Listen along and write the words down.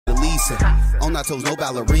said, on our toes, no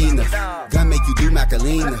ballerina. Gun make you do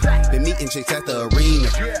Macarena. Been meeting chicks at the arena.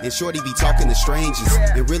 And shorty be talking to strangers.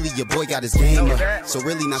 And really your boy got his game up. So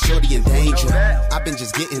really not shorty in danger. I've been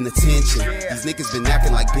just getting attention. These niggas been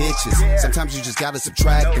acting like bitches. Sometimes you just gotta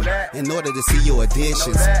subtract them in order to see your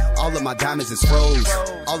additions. All of my diamonds is froze.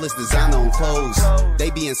 All this designer on clothes.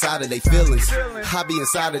 They be inside of they feelings. I be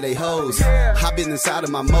inside of they hoes. I been inside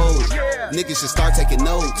of my mode. Niggas should start taking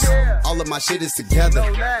notes. All of my shit is together.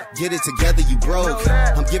 Get it together, you broke.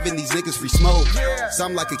 I'm giving these niggas free smoke. So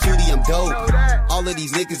I'm like a cutie, I'm dope. All of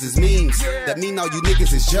these niggas is memes. That mean all you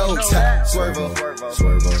niggas is jokes. Swervo,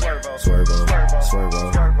 swervo, swervo,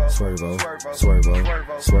 swervo, swervo, swervo,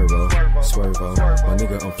 swervo, swervo. My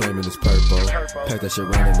nigga, I'm flaming this purple. Pack that shit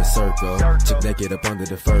round in a circle. Chick naked up under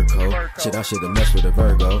the fur coat. Shit, I should've messed with a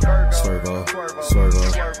Virgo. Swervo, swervo,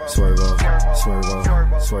 swervo, swervo,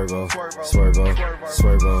 swervo, swervo,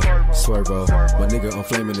 swervo, swervo. My nigga, I'm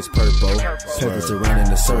flaming this purple. Pack that shit round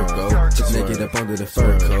in a circle. Chick naked up under the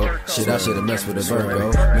fur coat. Shit, I should've messed with a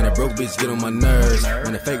Virgo. Man, a broke bitch get on my nerves.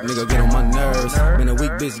 Man, a fake nigga get on my nerves. Man, a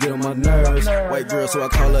weak bitch get on my nerves. White girl, so I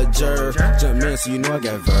call her Jerv. Jump man, so you know I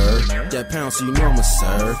got verb. Got pound, so you know I'ma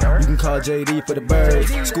serve. You can call JD for the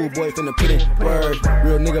birds. Schoolboy finna put in word.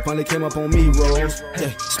 Real nigga finally came up on me rolls.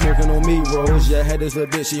 Yeah, smoking on me rolls. Yeah, I had this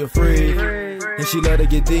little bitch, she a freak. And she let her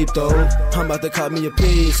get deep though. I'm about to cop me a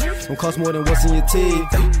piece. Don't cost more than what's in your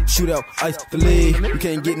teeth. Shoot out, ice, believe. You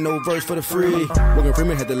can't get no verse for the free. Morgan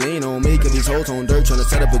Freeman had to lean on me. Cause these hoes on dirt tryna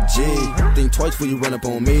set up a G. Think twice before you run up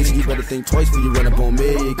on me. So you better think twice before you run up on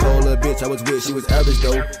me. Cold little bitch I was with, she was average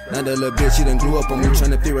though. Now that little bitch, she done glue up on me.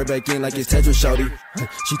 Tryna fit right back in like it's Tetris, shawty.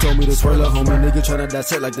 She told me to swirl her, homie. Nigga tryna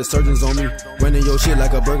dissect like the surgeons on me. Running your shit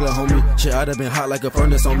like a burglar, homie. Shit, I'd have been hot like a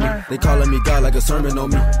furnace on me. They calling me God like a sermon on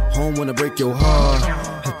me. Home wanna break your heart.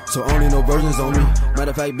 So only no virgins on me.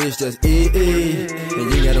 Matter of fact, bitch, just and you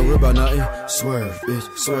ain't gotta worry about nothing. Swerve,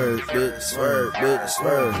 bitch, swerve, bitch, swerve, bitch,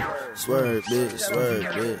 swerve, swerve, bitch, swerve,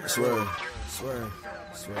 bitch, swerve, swerve,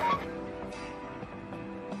 swerve.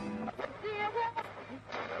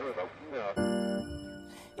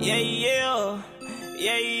 Yeah, yeah,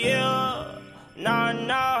 yeah, yeah. Nah,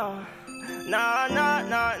 nah, nah, nah,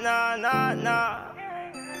 nah, nah, nah, nah.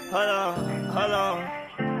 Hold on.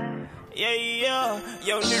 Yeah, yeah.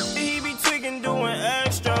 Yo, nigga, he be tweaking, doing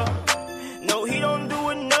extra. No, he don't do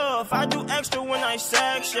enough. I do extra when I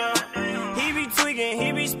sex ya. He be tweaking,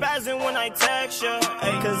 he be spazzing when I text ya.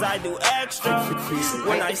 Ay, cause I do extra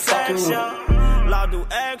when I sex ya. I'll do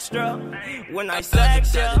extra when I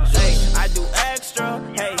sex ya. Ay, I do extra,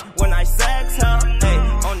 hey, when I sex her. Ay,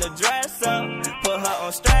 on the dresser, put her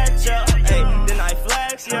on stretcher. Ay, then I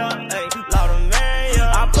flex ya. Ay, louder man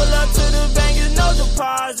ya. I pull up to the bank, it's no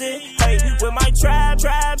deposit. Hey, with my trap,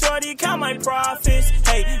 shorty count my profits.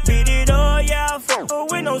 Hey, beat it up, yeah, fuck her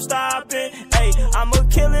with no stopping. Hey, I'ma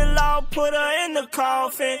kill it loud, put her in the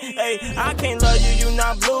coffin. Hey, I can't love you, you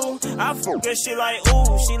not blue. I fuck her, she like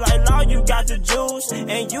ooh, she like loud, you got the juice,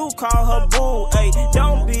 and you call her boo. Hey,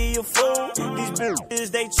 don't be a fool. These bitches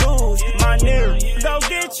they choose. My nigga, go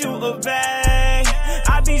get you a bag.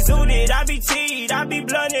 I be zooted, I be teed, I be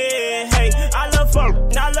blunted. Hey, I love fuck,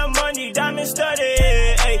 I love money, diamond studded.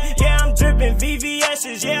 Hey, yeah, I'm dripping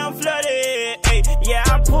VVS's, yeah, I'm flooded. Hey, yeah,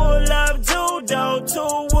 I pull up judo,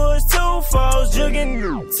 2 woods, 2 foes, jugging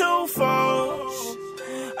 2 foes.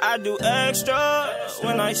 I do extra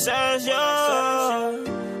when I sex ya.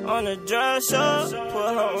 On the dresser,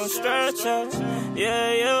 put her on stretcher.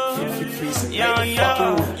 Yeah, yeah.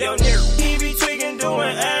 Yo, nigga, he be tweaking,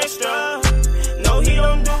 doing extra. No, he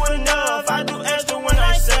don't do enough. I do extra when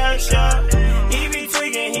I sex ya. He be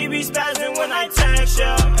tweaking, he be spazzing when I text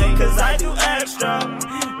ya. Hey, cause I do extra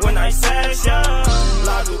when I sex ya.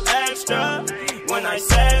 I do extra when I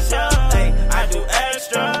sex ya. Hey, I do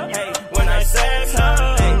extra. Hey, when I sex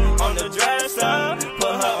her. Hey, on the dresser,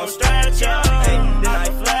 put her on stretcher. Hey, then I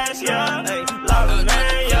flash ya. Hey, louder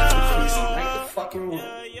man ya.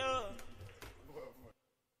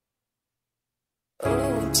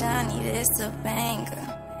 Ooh, Johnny, this a banger.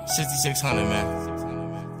 6600, man.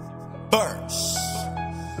 Burst.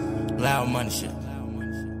 Loud money shit.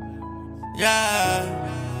 Yeah.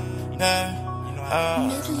 Yeah.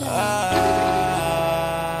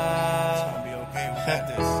 Be okay with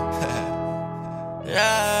this.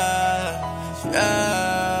 Yeah.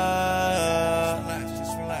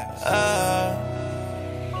 Just relax.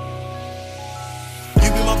 You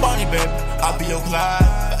be my Bonnie, baby. I'll be your Clyde.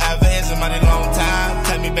 Forever is a mighty long time.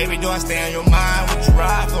 Tell me, baby, do I stay on your mind? Would you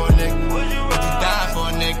ride for a nigga? Would you die for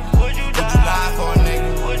a nigga? Would you lie for a nigga?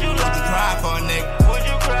 Would you cry for a nigga? Would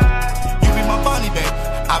you cry? You be my Bonnie, baby.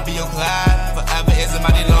 I'll be your Clyde. Forever is a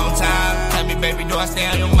mighty long time. Tell me, baby, do I stay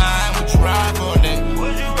on your mind? Would ride for a nigga?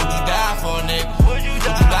 Would you die for a nigga? Would you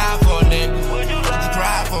lie for a nigga? Would you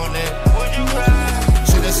cry for a nigga? Would you cry?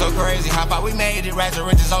 Shit is so crazy, how about we made it? Rags and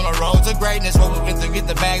riches on the road to greatness. What we've been through, get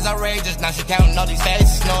the bags outrageous. Now she counting all these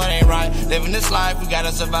faces, no it ain't right. Living this life, we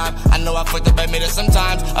gotta survive. I know I fucked up, admit it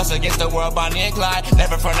sometimes. Us against the world, Bonnie and Clyde.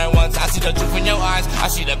 Never front at once, I see the truth in your eyes. I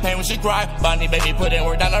see the pain when she cry. Bonnie, baby, put in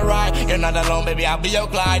work down the ride. You're not alone, baby, I'll be your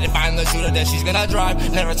Clyde. If I'm the shooter, then she's gonna drive.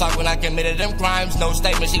 Never talk when I committed them crimes. No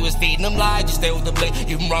statement, she was feeding them lies. You stay with the blick,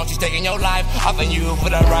 you wrong, she's taking your life. Offering you for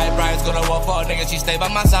the right. Brian's gonna walk for a nigga, she stay by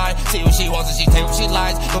my side. See what she wants and she take what she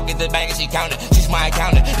lies. Go get the bag and she count it, she's my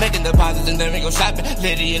accountant. Making deposits and then we go shopping.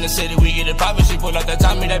 Liddy in the city, we get it poppin'. She pull out that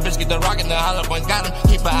Tommy, that bitch get the rockin'. The hollow points got him.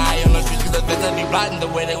 Keep an eye on the streets, cause the bitch that be plotting. The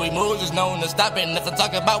way that we move, there's no one to stop it. And if I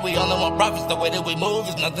talk about we only want profits, the way that we move,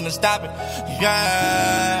 there's nothing to stop it.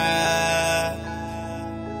 Yeah.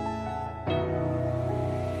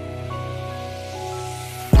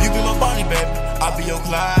 You be my Bonnie, baby, I'll be your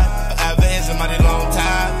Clyde. Forever is a mighty long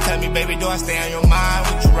time. Tell me, baby, do I stay on your mind?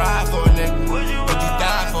 Would you ride for a nigga? Would you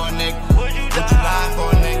die for a nigga? Would you lie for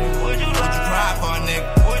a nigga? Would you cry for a nigga?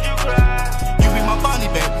 Would you cry? You be my Bonnie,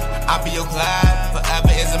 baby, I'll be your Clyde.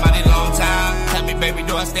 Forever is a mighty long time. Tell me, baby,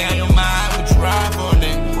 do I stay on your mind? Would you ride for a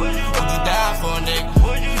nigga? Would you die for a nigga?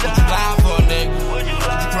 Would you lie for a nigga? Would you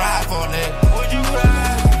cry for a nigga? Would you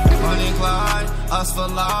cry? Bonnie and Clyde, us for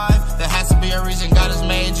life. There has to be a reason God has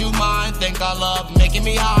made you mine. Think I love making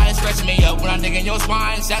me high, scratching me up when I dig in your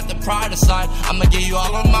spine. Set the pride aside, I'ma give you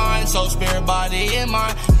all of mine. Soul, spirit, body, and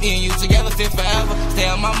mind. Me and you together fit forever. Stay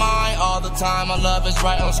on my mind all the time. My love is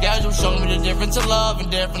right on schedule. Show me the difference of love and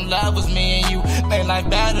different levels. Me and you made life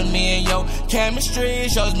better. Me and your chemistry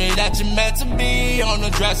shows me that you're meant to be. On the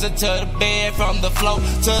dresser to the bed, from the floor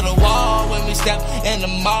to the wall. When we step in the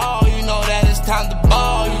mall, you know that it's time to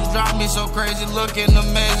ball. You drive me so crazy, looking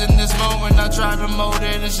amazing this moment. I try to mold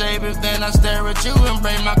it and shape it, then I stare at you and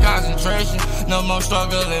break my concentration. No more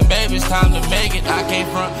struggling, baby, it's time to make it. I came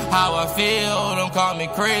from how I feel, don't call me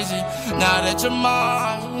crazy. Now that you're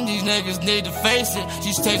mine, these niggas need to face it.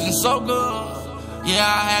 She's tasting so good, yeah,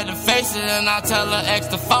 I had to face it. And I tell her ex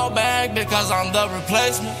to fall back because I'm the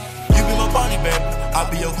replacement. You be my Bonnie, baby, I'll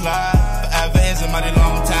be your Clyde. Forever is a mighty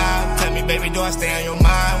long time. Tell me, baby, do I stay on your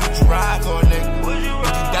mind? Would you ride for a nigga? Would you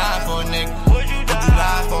die for a nigga? Would you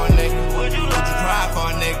lie for a nigga? Would you cry for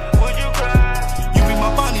a nigga? Would you cry? You be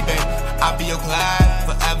my Bonnie, baby, I'll be your Clyde.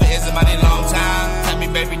 Forever is a mighty long time. Tell me,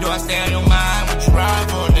 baby, do I stay on your mind? Would you ride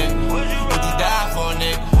for a nigga? Would you die for a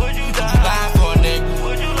nigga? Would you lie for a nigga?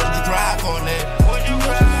 Would you cry for a nigga? Would you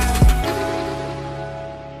cry?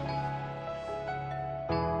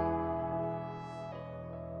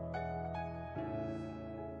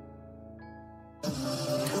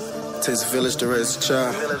 Takes a village to raise a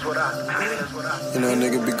child. You know,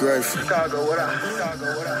 nigga, be grateful.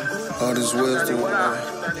 All this wisdom,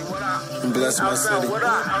 and bless my city.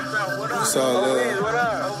 It's all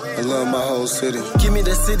love. I love my whole city. Give me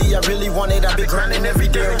the city, I really want it. I be grinding every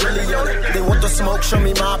day, really on it. They want the smoke, show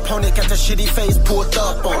me my opponent. Got the shitty face pulled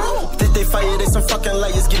up on it. Think they fire, they some fucking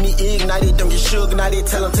layers. Give me ignited, don't get sugar nighted.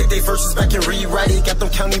 Tell them take their verses back and rewrite it. Got them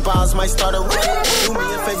county bars, might start a riot. Do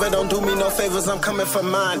me a favor, don't do me no favors. I'm coming for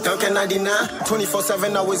mine. Dunkin' 99,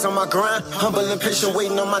 24/7, always on my grind. Humble and patient,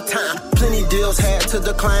 waiting on my time. Plenty deals had to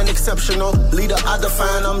decline, exceptional. Leader I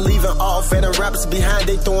define, I'm leaving all veteran rappers behind.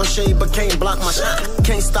 They throwing shade, but can't block my shine.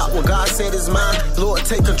 Can't stop what God said is mine. Lord,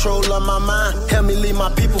 take control of my mind. Help me lead my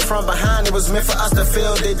people from behind. It was meant for us to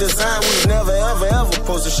fail, they designed. We was never, ever, ever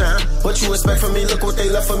supposed to shine. What you expect from me? Look what they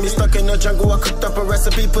left for me. Stuck in the jungle, I cooked up a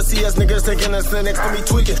recipe. Pussy ass niggas thinking that's the next to me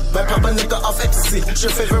tweaking. Might pop a nigga off ecstasy. It's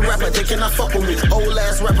your favorite rapper, they cannot fuck with me. Old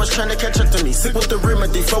ass rappers trying to catch up to me. Sick with the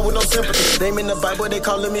remedy, flow with no sympathy. Name in the Bible, they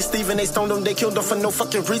calling me Stephen. They stoned him, they killed him for no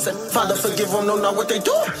fucking reason. Father, forgive them, no, not what they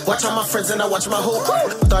do. Watch all my friends and I watch my whole crew.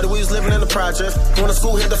 Thought we was living in the project. Going to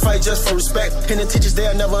school, hit the fight just for respect. And the teachers,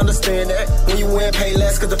 they'll never understand that. When you win, pay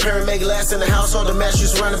less, cause the parent make less. In the house, all the mash, you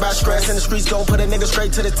surrounded by stress. In the streets, gon' put a nigga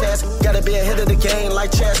straight to the test. Gotta be ahead of the game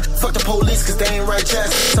like chess. Fuck the police, cause they ain't right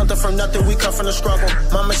chess. Something from nothing, we come from the struggle.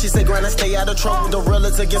 Mama, she say, grind and stay out of trouble. The real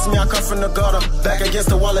is against me, I come from the gutter. Back against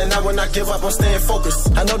the wall, and I will not give up, I'm staying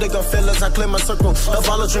focused. I know they gon' feel us, I clear my circle of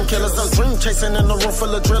all the dream killers. I'm dream chasing in a room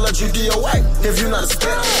full of drillers. You DOA, if you not a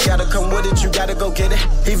spitter, gotta come with it, you gotta go get it.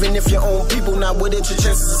 Even if your own people not with it, your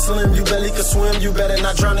chances are slim. You barely can swim, you better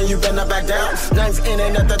not drown and you better not back down. Ninth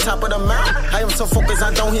inning at the top of the mountain. I am so focused,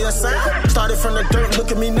 I don't hear a sound. Started from the dirt,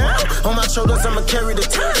 look at me now. On my shoulders, cause I'ma carry the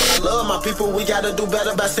time. I love my people, we gotta do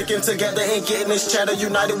better by sticking together and getting this cheddar.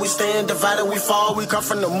 United we stand, divided we fall. We come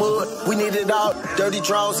from the mud, we need it all. Dirty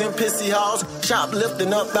draws and pissy halls,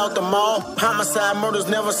 shoplifting up out the mall. Homicide, murders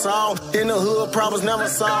never solved. In the hood, problems never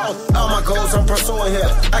solved. All my goals I'm pursuing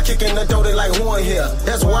here. I kick in the door, they like who in here.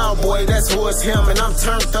 That's Wild Boy, that's who it's him. And I'm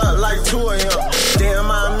turned up like two of him.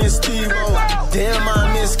 Damn, I miss Steve-O. Damn,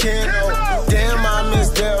 I miss Kendo. Damn, I miss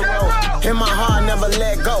Darrow. In my heart, never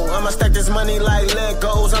let go. I'ma stack this money like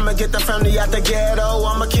Legos. I'ma get the family out the ghetto.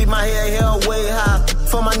 I'ma keep my head held way high.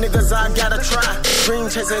 For my niggas, I gotta try. Dream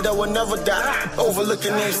chaser that will never die.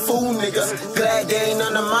 Overlooking these fool niggas. Glad they ain't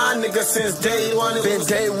none of my niggas since day one. It been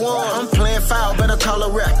day one. I'm playing foul, better call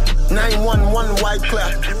a rep. 911 white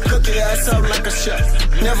clap. Cook your ass up like a chef.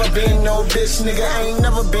 Never been no bitch, nigga. I ain't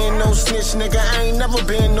never been no snitch, nigga. I ain't never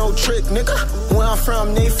been no trick, nigga. Where I'm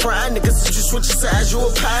from, they fry, niggas. If you switch your sides, you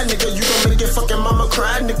a pie, nigga. You gon' make your fucking mama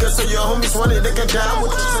cry, nigga. So your homies want it, they can die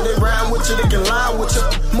with you. So they ride with you, they can lie with you.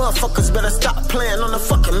 Motherfuckers better stop playing on the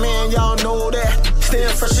fucking man, y'all know that.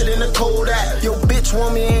 Staying fresher than the cold act. Yo, bitch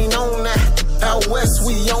want me, ain't on that. Out west,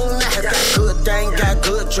 we own that. Got good dang, got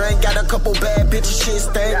good drink. Got a couple bad bitches, shit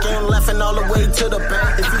stank. Ain't laughing all the way to the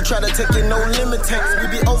bank. If you try to take it, no limit tanks. We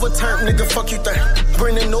be overturned, nigga, fuck you think.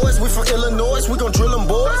 Bring the noise, we from Illinois. We gon' drill them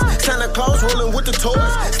boys. Santa Claus rolling with the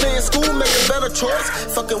toys. Stay in school, make a better choice.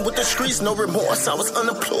 Fucking with the streets, no remorse. I was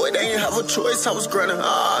unemployed, I ain't have a choice. I was grinding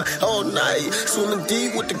hard all night. Swimming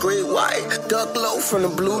deep with the great white. Duck low from the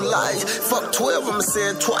blue light. Fuck 12, I'ma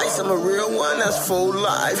say it twice. I'm a real one, that's full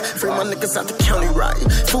life. Free my niggas out the county right.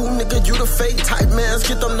 Fool nigga, you the fake type, man.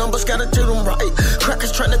 Get them numbers, gotta do them right.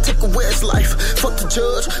 Crackers trying to take away his life. Fuck the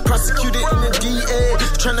judge, prosecuted in the DA.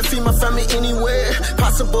 Trying to feed my family anywhere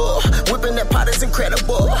possible. Whipping that pot is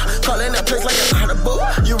incredible. Calling that place like it's audible.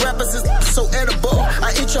 You rappers is so edible.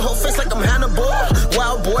 I eat your whole face like I'm Hannibal.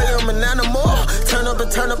 Wild boy, I'm an animal. Turn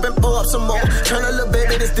up and pull up some more. Turn a little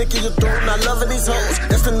baby, this dick in your throat. Not loving these hoes,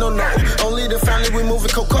 that's the no-no. Only the family, we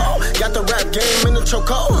moving cocoa. Got the rap game in the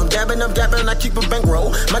chokehold. I'm dabbing, I keep a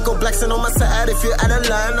bankroll. Michael Blackson on my side. If you're out of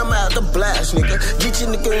line, I'm out the blast, nigga. Get your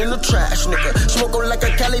nigga in the trash, nigga. Smoke on like a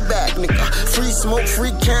Cali bag, nigga. Free smoke,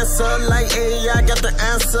 free cancer. Like, hey, I got the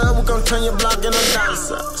answer. We gon' turn your block into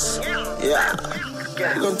dancers. Yeah.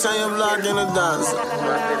 We gon' turn your block into dancers.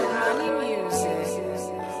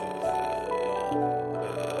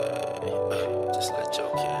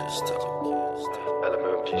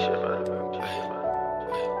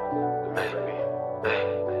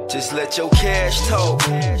 Just let your cash talk.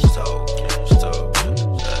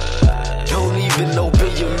 Don't even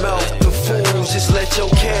open your mouth to fools. Just let your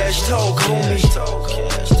cash talk, homie.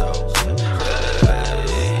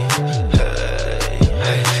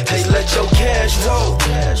 Hey, let your cash walk.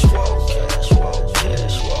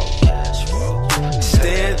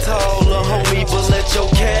 Stand taller, homie, but let your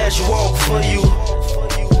cash walk for you.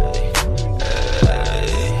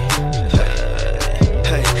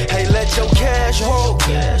 Hey, let your cash walk.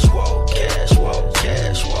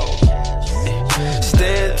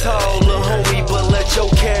 Stand taller, homie, but let your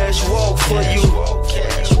cash walk for you.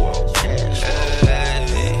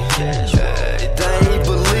 They ain't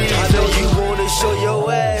believe. I know you wanna show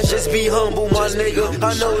your ass. Just be humble, my nigga.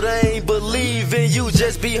 I know they ain't believe in you.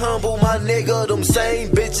 Just be humble, my nigga. Them same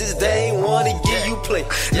bitches, they ain't wanna give you play.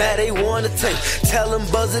 Now they wanna take. Tell them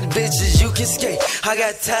buzzard bitches you can skate. I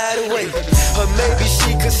got tired of waiting. Or maybe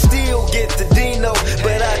she could still get the Dino.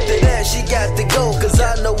 But after that, she got to go. Cause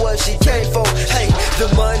I know what she came for. Hey, the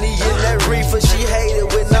money in that reefer. She hate it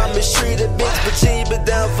when I'm mistreated, bitch. But she ain't been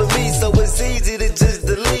down for me. So it's easy to just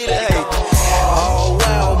delete it. Hey, oh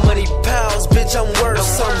wow, money pals, bitch, I'm worth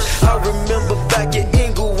something. I remember back in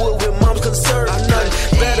Inglewood when mom's concerned.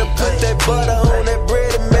 Nothing better put that butter on that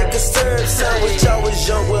bread and make a serve sandwich. I was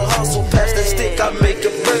young with hustle, pass that stick, I make a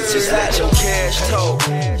bird. Just let your cash talk.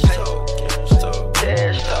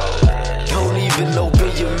 Don't even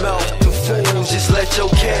open your mouth to fools. Just let your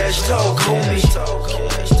cash talk, homie.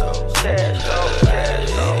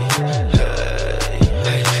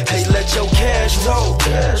 Hey, let your cash walk.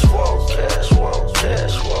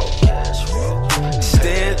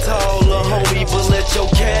 Stand taller, homie, but let your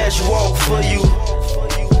cash walk for you.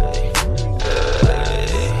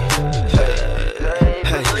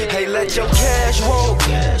 Hey, let your cash walk.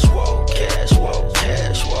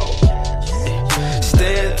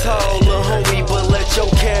 Stand taller, homie, but let your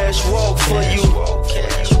cash walk for you.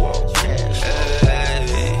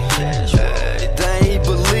 They ain't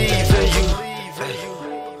believe in you.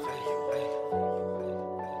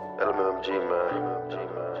 LMMG, man.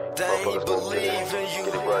 They ain't believe in you.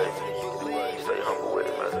 Get it right. Stay humble with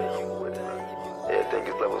it, man. Everything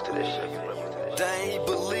is levels to this shit. They ain't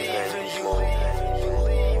believe.